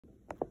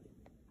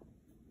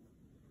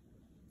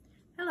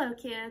Hello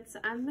kids,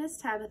 I'm Miss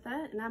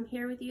Tabitha and I'm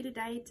here with you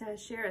today to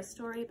share a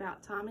story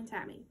about Tom and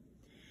Tabby.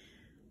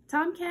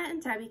 Tomcat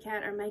and Tabby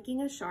Cat are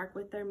making a shark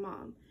with their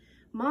mom.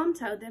 Mom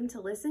told them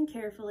to listen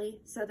carefully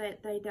so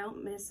that they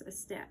don't miss a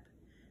step.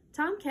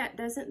 Tomcat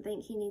doesn't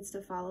think he needs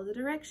to follow the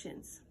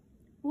directions.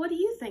 What do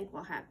you think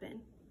will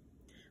happen?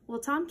 Will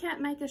Tomcat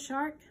make a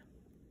shark?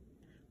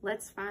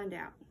 Let's find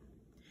out.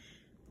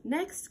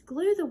 Next,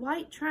 glue the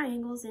white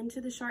triangles into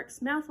the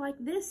shark's mouth like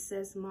this,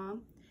 says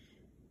Mom.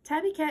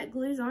 Tabby Cat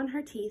glues on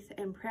her teeth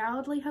and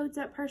proudly holds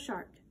up her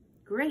shark.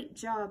 Great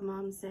job,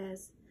 Mom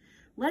says.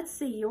 Let's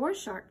see your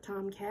shark,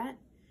 Tomcat.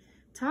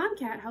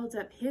 Tomcat holds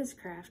up his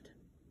craft.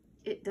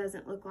 It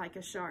doesn't look like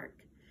a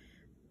shark.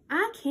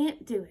 I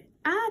can't do it.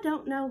 I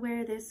don't know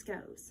where this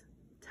goes,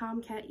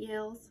 Tomcat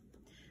yells.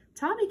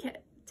 Tabby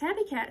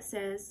Cat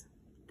says,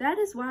 that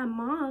is why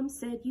Mom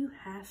said you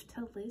have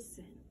to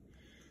listen.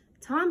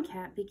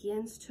 Tomcat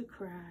begins to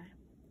cry.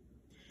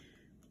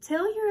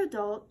 Tell your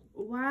adult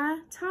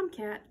why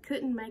Tomcat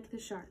couldn't make the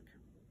shark.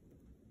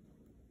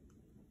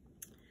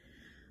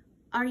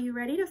 Are you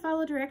ready to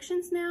follow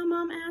directions now,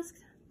 Mom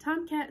asked.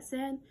 Tomcat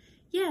said,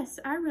 yes,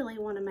 I really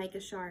want to make a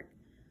shark.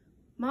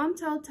 Mom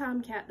told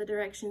Tomcat the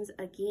directions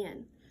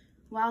again.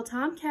 While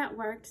Tomcat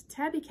worked,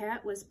 Tabby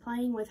Cat was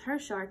playing with her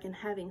shark and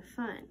having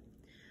fun.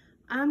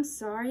 I'm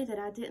sorry that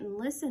I didn't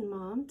listen,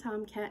 Mom,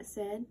 Tomcat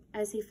said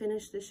as he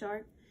finished the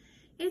shark.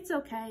 It's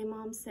okay,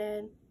 Mom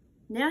said.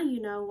 Now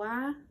you know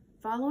why.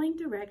 Following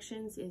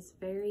directions is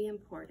very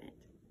important.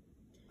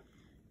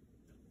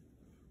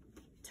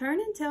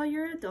 Turn and tell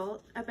your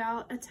adult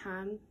about a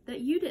time that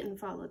you didn't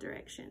follow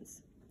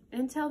directions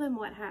and tell them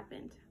what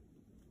happened.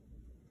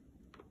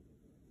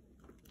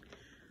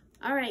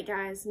 All right,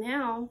 guys,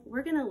 now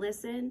we're going to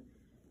listen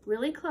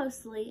really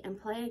closely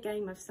and play a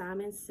game of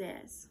Simon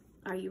Says.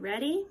 Are you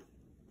ready?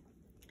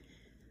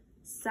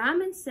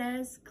 Simon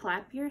says,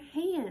 clap your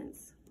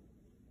hands.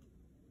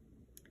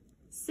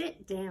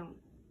 Sit down.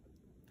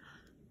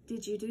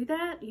 Did you do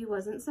that? You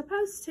wasn't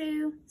supposed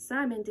to.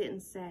 Simon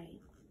didn't say.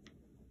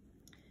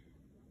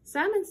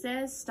 Simon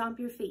says, stomp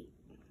your feet.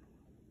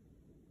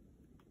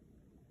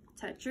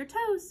 Touch your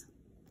toes.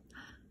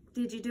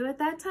 Did you do it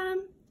that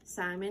time?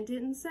 Simon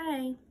didn't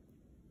say.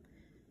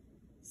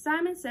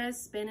 Simon says,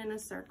 spin in a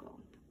circle.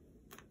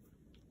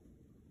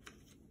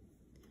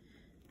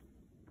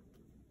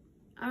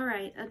 All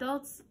right,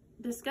 adults,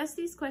 discuss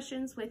these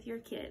questions with your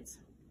kids.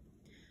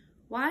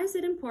 Why is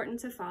it important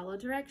to follow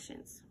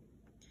directions?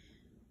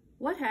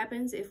 What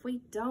happens if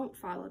we don't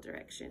follow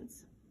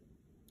directions?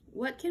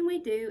 What can we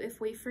do if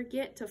we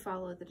forget to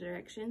follow the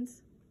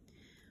directions?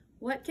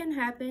 What can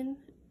happen?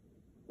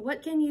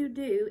 What can you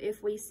do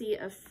if we see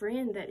a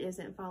friend that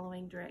isn't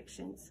following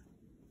directions?